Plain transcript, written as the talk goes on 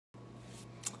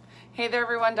Hey there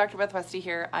everyone, Dr. Beth Westy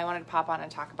here. I wanted to pop on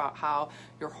and talk about how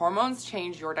your hormones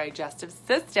change your digestive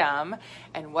system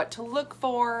and what to look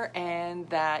for, and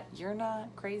that you're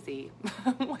not crazy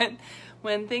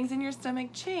when things in your stomach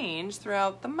change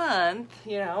throughout the month,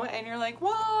 and you're like,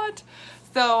 what?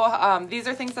 So these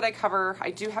are things that I cover.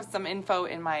 I do have some info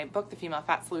in my book, The Female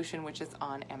Fat Solution, which is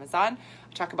on Amazon.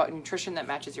 I talk about nutrition that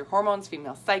matches your hormones,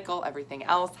 female cycle, everything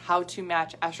else, how to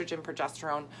match estrogen,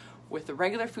 progesterone with the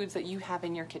regular foods that you have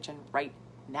in your kitchen right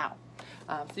now.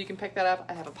 So you can pick that up.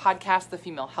 I have a podcast, The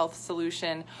Female Health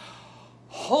Solution.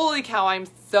 Holy cow, I'm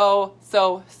so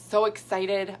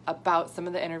excited about some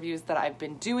of the interviews that I've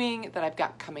been doing, that I've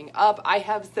got coming up. I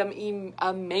have some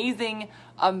amazing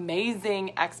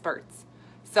experts.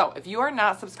 So if you are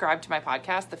not subscribed to my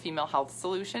podcast, The Female Health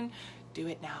Solution, do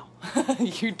it now.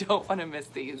 You don't want to miss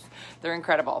these. They're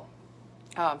incredible.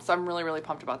 So I'm really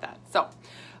pumped about that. So,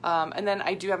 and then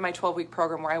I do have my 12-week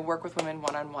program where I work with women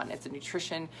one-on-one. It's a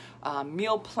nutrition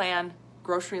meal plan,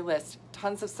 grocery list,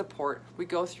 tons of support. We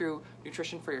go through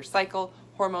nutrition for your cycle,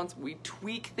 hormones. We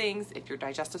tweak things if your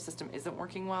digestive system isn't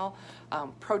working well,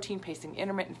 protein pacing,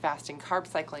 intermittent fasting, carb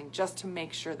cycling, just to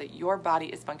make sure that your body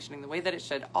is functioning the way that it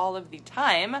should all of the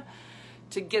time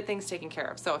to get things taken care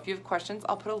of. So if you have questions,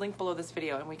 I'll put a link below this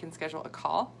video and we can schedule a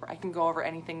call where I can go over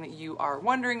anything that you are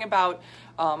wondering about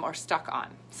or stuck on.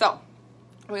 So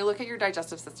when we look at your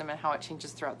digestive system and how it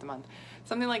changes throughout the month,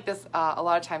 something like this a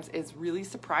lot of times is really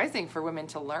surprising for women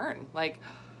to learn. Like,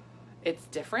 it's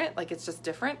different, like it's just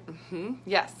different.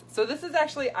 Yes. So this is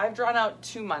actually, I've drawn out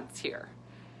 2 months here.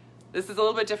 This is a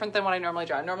little bit different than what I normally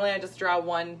draw. Normally I just draw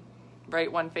one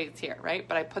phase here, right?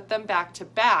 But I put them back to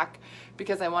back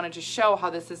because I wanted to show how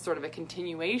this is sort of a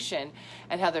continuation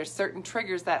and how there's certain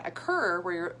triggers that occur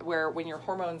where when your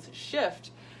hormones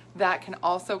shift, that can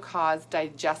also cause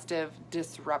digestive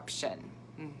disruption.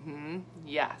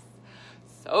 Yes.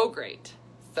 So great.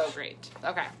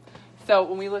 Okay. So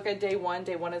when we look at day one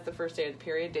is the first day of the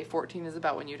period. Day 14 is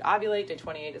about when you'd ovulate. Day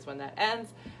 28 is when that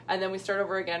ends. And then we start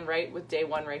over again, right, with day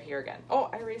 1 right here again. Oh,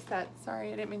 I erased that.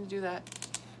 Sorry, I didn't mean to do that.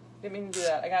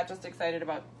 I got just excited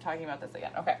about talking about this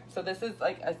again. Okay, so this is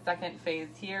like a second phase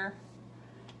here,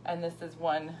 and this is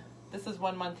one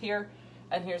month here,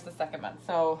 and here's the second month.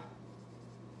 So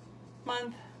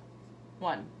month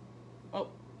 1. Oh,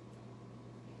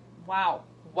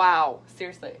 wow,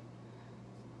 seriously.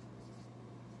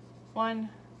 1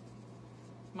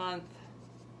 month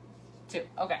 2.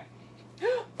 Okay.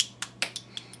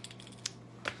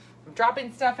 I'm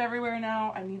dropping stuff everywhere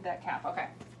now. I need that cap. Okay.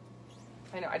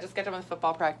 I know, I just got done with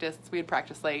football practice. We had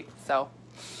practice late, so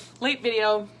late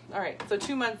video. All right, so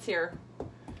 2 months here.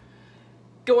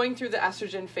 Going through the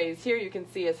estrogen phase here, you can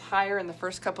see it's higher in the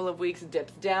first couple of weeks,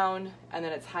 dips down, and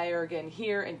then it's higher again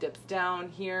here and dips down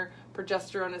here.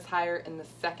 Progesterone is higher in the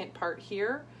second part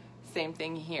here. Same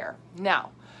thing here.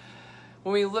 Now,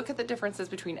 when we look at the differences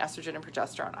between estrogen and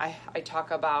progesterone, I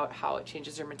talk about how it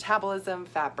changes your metabolism,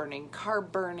 fat burning,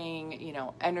 carb burning,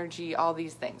 energy, all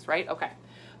these things, right? Okay.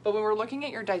 But when we're looking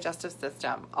at your digestive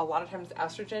system, a lot of times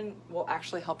estrogen will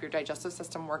actually help your digestive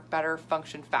system work better,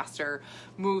 function faster,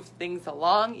 move things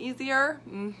along easier.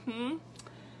 And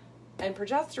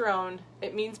progesterone,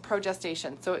 it means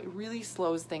progestation, so it really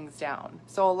slows things down.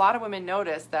 So a lot of women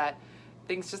notice that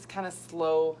things just kind of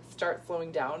start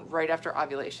slowing down right after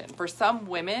ovulation. For some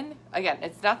women, again,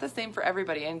 it's not the same for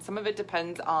everybody, and some of it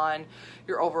depends on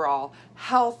your overall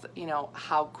health,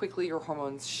 how quickly your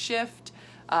hormones shift,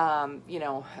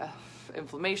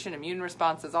 inflammation, immune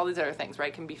responses, all these other things,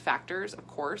 right, can be factors, of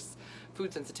course,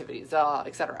 food sensitivities,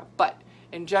 etc. But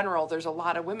in general, there's a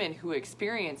lot of women who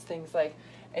experience things like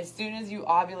as soon as you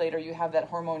ovulate or you have that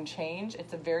hormone change,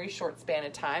 it's a very short span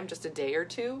of time, just a day or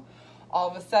two. All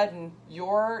of a sudden,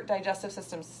 your digestive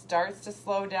system starts to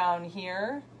slow down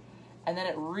here, and then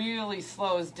it really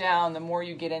slows down the more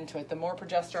you get into it. The more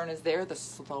progesterone is there, the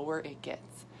slower it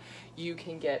gets. You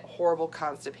can get horrible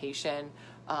constipation.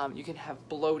 You can have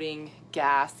bloating,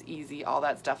 gas, easy, all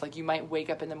that stuff. Like you might wake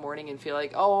up in the morning and feel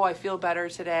like, oh, I feel better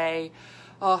today.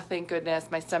 Oh, thank goodness,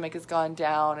 my stomach has gone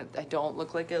down. I don't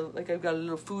look like I've got a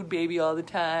little food baby all the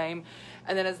time.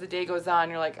 And then as the day goes on,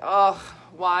 you're like, oh,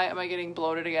 why am I getting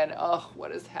bloated again? Oh,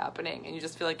 what is happening? And you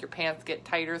just feel like your pants get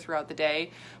tighter throughout the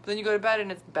day. But then you go to bed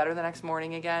and it's better the next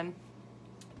morning again.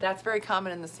 That's very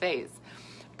common in this phase.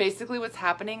 Basically what's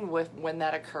happening when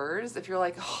that occurs, if you're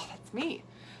like, oh, that's me.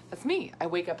 I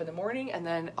wake up in the morning and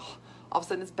then all of a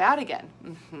sudden it's bad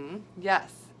again.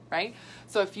 Yes, right?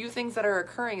 So a few things that are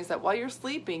occurring is that while you're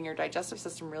sleeping, your digestive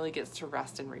system really gets to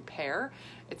rest and repair.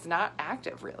 It's not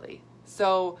active really.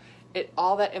 So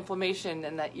all that inflammation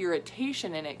and that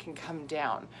irritation in it can come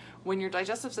down. When your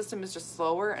digestive system is just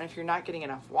slower, and if you're not getting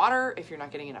enough water, if you're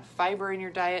not getting enough fiber in your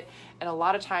diet, and a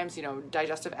lot of times,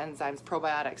 digestive enzymes,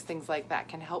 probiotics, things like that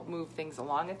can help move things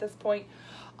along at this point.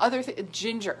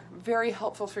 Ginger, very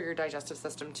helpful for your digestive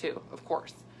system too, of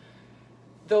course.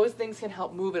 Those things can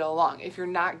help move it along. If you're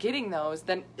not getting those,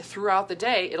 then throughout the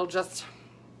day, it'll just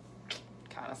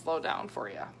kind of slow down for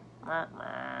you.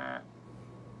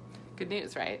 Good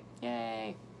news, right?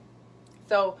 Yay.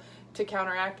 So to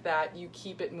counteract that, you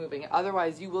keep it moving.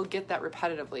 Otherwise, you will get that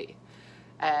repetitively.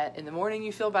 In the morning,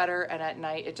 you feel better, and at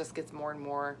night, it just gets more and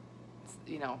more,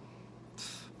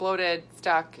 bloated,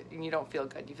 stuck, and you don't feel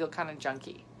good. You feel kind of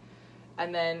junky.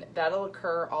 And then that'll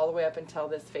occur all the way up until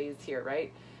this phase here,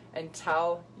 right?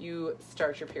 Until you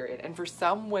start your period. And for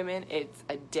some women, it's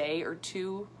a day or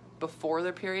two before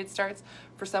their period starts.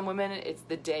 For some women, it's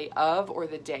the day of or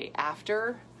the day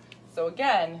after. So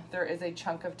again, there is a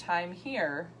chunk of time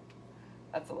here.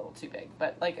 That's a little too big,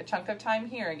 but like a chunk of time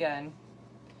here again,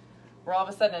 where all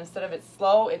of a sudden, instead of it's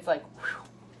slow, it's like,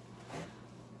 whew.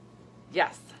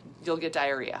 Yes, you'll get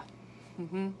diarrhea.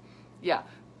 Yeah,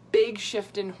 big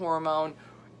shift in hormone,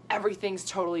 everything's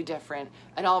totally different,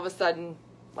 and all of a sudden,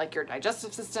 like your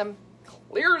digestive system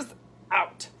clears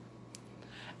out.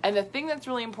 And the thing that's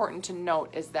really important to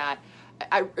note is that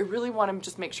I really want to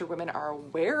just make sure women are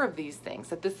aware of these things,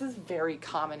 that this is very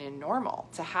common and normal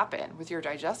to happen with your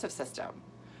digestive system.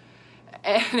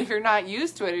 And if you're not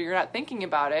used to it or you're not thinking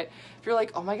about it, if you're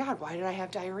like, oh my God, why did I have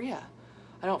diarrhea?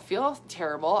 I don't feel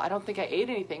terrible. I don't think I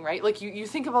ate anything, right? Like you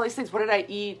think of all these things. What did I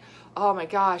eat? Oh my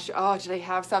gosh. Oh, did I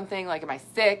have something? Like, am I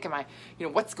sick? Am I,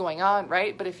 what's going on,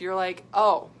 right? But if you're like,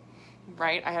 oh,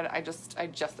 right, I'm going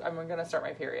to start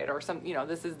my period, or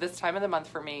this is this time of the month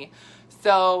for me.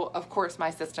 So of course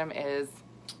my system is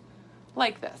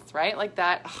like this, right? Like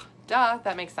that, duh,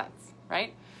 that makes sense,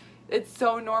 right? It's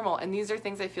so normal. And these are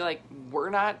things I feel like we're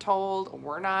not told,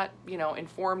 we're not,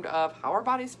 informed of how our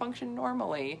bodies function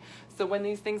normally. So when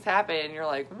these things happen, you're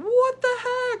like, what the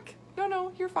heck?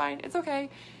 No, you're fine. It's okay.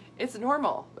 It's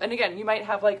normal. And again, you might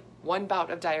have like one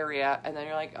bout of diarrhea and then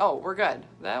you're like, oh, we're good.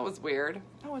 That was weird.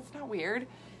 No, it's not weird.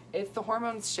 It's the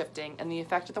hormones shifting and the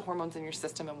effect of the hormones in your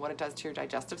system and what it does to your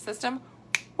digestive system.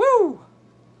 Woo!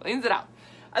 Cleans it out.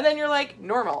 And then you're like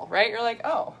normal, right? You're like,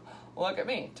 oh, look at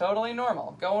me. Totally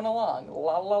normal. Going along.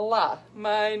 La la la.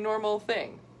 My normal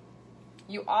thing.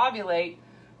 You ovulate.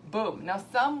 Boom. Now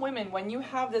some women, when you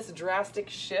have this drastic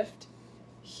shift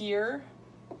here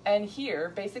and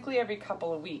here, basically every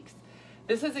couple of weeks,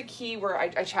 this is a key where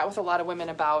I chat with a lot of women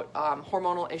about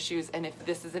hormonal issues, and if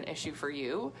this is an issue for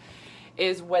you,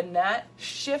 is when that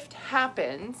shift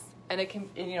happens, and it can,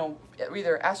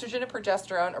 either estrogen to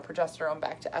progesterone or progesterone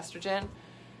back to estrogen,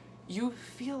 you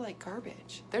feel like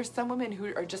garbage. There's some women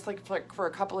who are just like for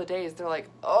a couple of days, they're like,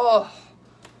 oh,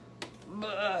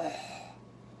 bleh.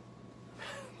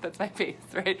 That's my face,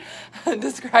 right?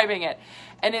 Describing it.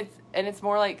 And it's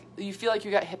more like you feel like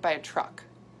you got hit by a truck.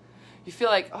 You feel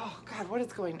like, oh God, what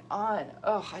is going on?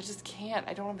 Oh, I just can't.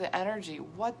 I don't have the energy.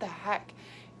 What the heck?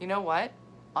 You know what?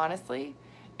 Honestly,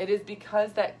 it is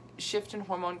because that shift in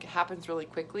hormone happens really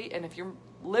quickly, and if your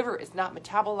liver is not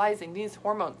metabolizing these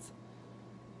hormones,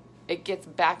 it gets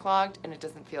backlogged and it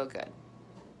doesn't feel good.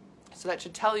 So that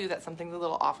should tell you that something's a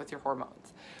little off with your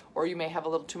hormones. Or you may have a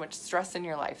little too much stress in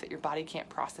your life that your body can't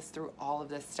process through all of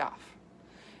this stuff.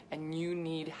 And you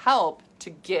need help to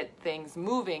get things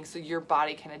moving so your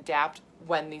body can adapt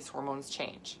when these hormones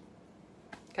change.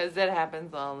 Because it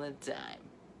happens all the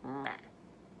time.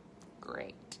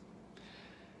 Great.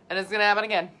 And it's going to happen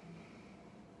again.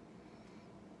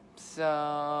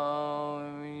 So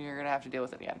you're going to have to deal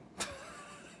with it again.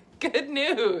 Good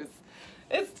news.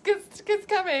 It's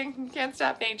coming. You can't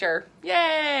stop nature.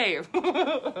 Yay!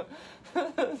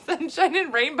 Sunshine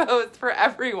and rainbows for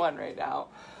everyone right now.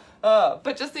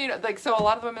 But just so you know, so a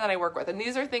lot of the women that I work with, and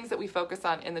these are things that we focus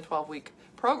on in the 12-week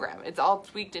program. It's all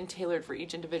tweaked and tailored for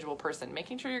each individual person,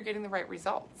 making sure you're getting the right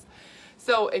results.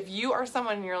 So if you are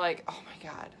someone and you're like, oh my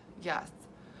God, yes,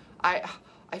 I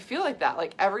feel like that.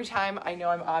 Like every time I know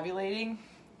I'm ovulating,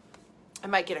 I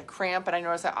might get a cramp and I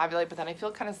notice I ovulate, but then I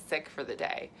feel kind of sick for the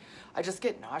day. I just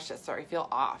get nauseous or I feel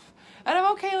off. And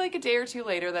I'm okay like a day or two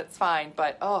later, that's fine.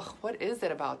 But, oh, what is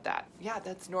it about that? Yeah,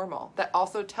 that's normal. That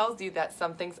also tells you that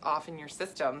something's off in your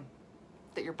system,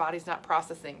 that your body's not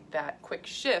processing that quick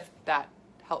shift that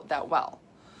well.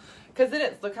 Because it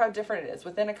is. Look how different it is.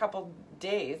 Within a couple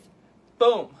days,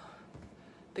 boom,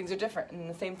 things are different. And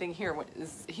the same thing here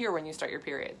is here when you start your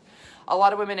period. A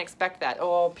lot of women expect that,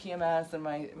 oh, PMS and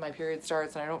my period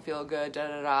starts and I don't feel good,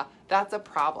 da-da-da. That's a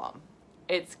problem.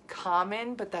 It's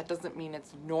common, but that doesn't mean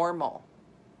it's normal.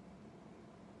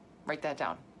 Write that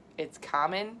down. It's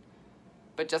common,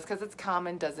 but just because it's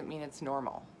common doesn't mean it's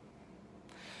normal.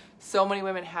 So many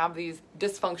women have these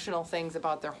dysfunctional things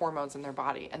about their hormones in their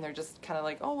body, and they're just kind of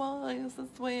like, oh, well, I guess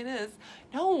that's the way it is.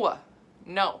 No,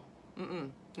 no,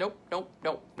 nope, nope,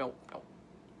 nope, nope, nope.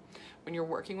 When you're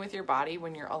working with your body,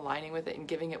 when you're aligning with it and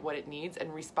giving it what it needs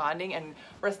and responding and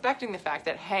respecting the fact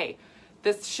that, hey,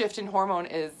 this shift in hormone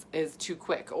is too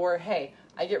quick, or hey,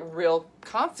 I get real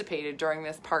constipated during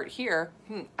this part here.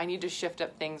 I need to shift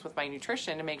up things with my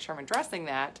nutrition to make sure I'm addressing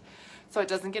that so it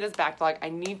doesn't get as backlogged. I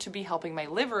need to be helping my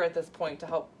liver at this point to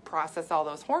help process all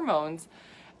those hormones.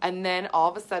 And then all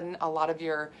of a sudden, a lot of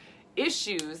your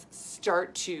issues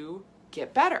start to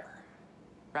get better,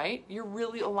 right? You're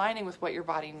really aligning with what your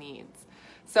body needs.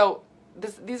 So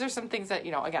these are some things that,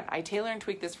 you know, again, I tailor and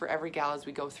tweak this for every gal as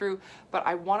we go through, but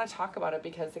I want to talk about it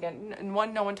because, again,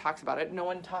 one, no one talks about it. No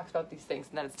one talks about these things,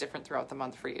 and then it's different throughout the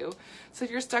month for you. So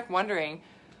if you're stuck wondering,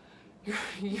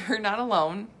 you're not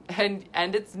alone, and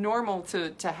it's normal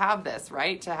to have this,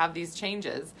 right? To have these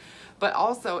changes. But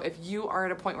also, if you are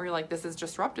at a point where you're like, this is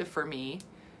disruptive for me,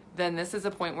 then this is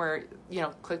a point where, you know,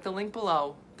 click the link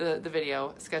below the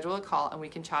video, schedule a call, and we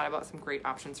can chat about some great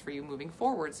options for you moving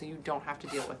forward so you don't have to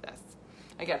deal with this.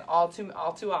 Again, all too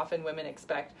often women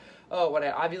expect, oh, when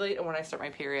I ovulate and when I start my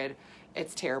period,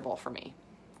 it's terrible for me.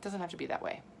 It doesn't have to be that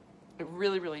way. It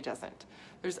really, really doesn't.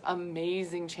 There's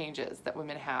amazing changes that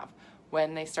women have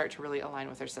when they start to really align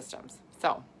with their systems.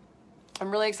 So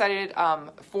I'm really excited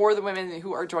for the women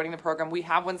who are joining the program. We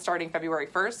have one starting February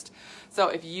 1st. So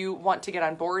if you want to get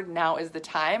on board, now is the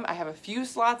time. I have a few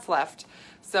slots left.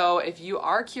 So if you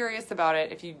are curious about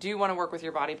it, if you do want to work with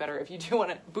your body better, if you do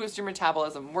want to boost your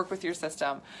metabolism, work with your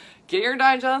system, get your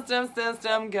digestive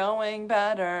system going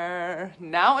better,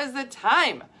 now is the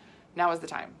time. Now is the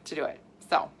time to do it.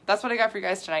 So that's what I got for you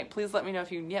guys tonight. Please let me know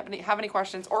if you have any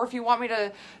questions, or if you want me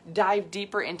to dive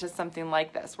deeper into something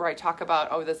like this, where I talk about,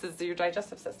 oh, this is your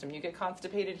digestive system. You get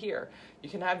constipated here. You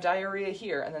can have diarrhea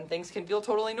here, and then things can feel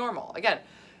totally normal. Again,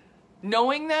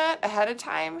 knowing that ahead of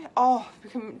time,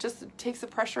 just takes the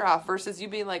pressure off versus you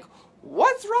being like,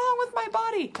 what's wrong with my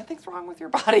body? Nothing's wrong with your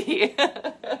body.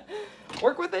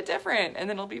 Work with it different, and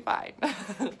then it'll be fine.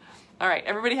 All right,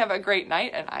 everybody have a great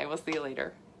night, and I will see you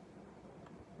later.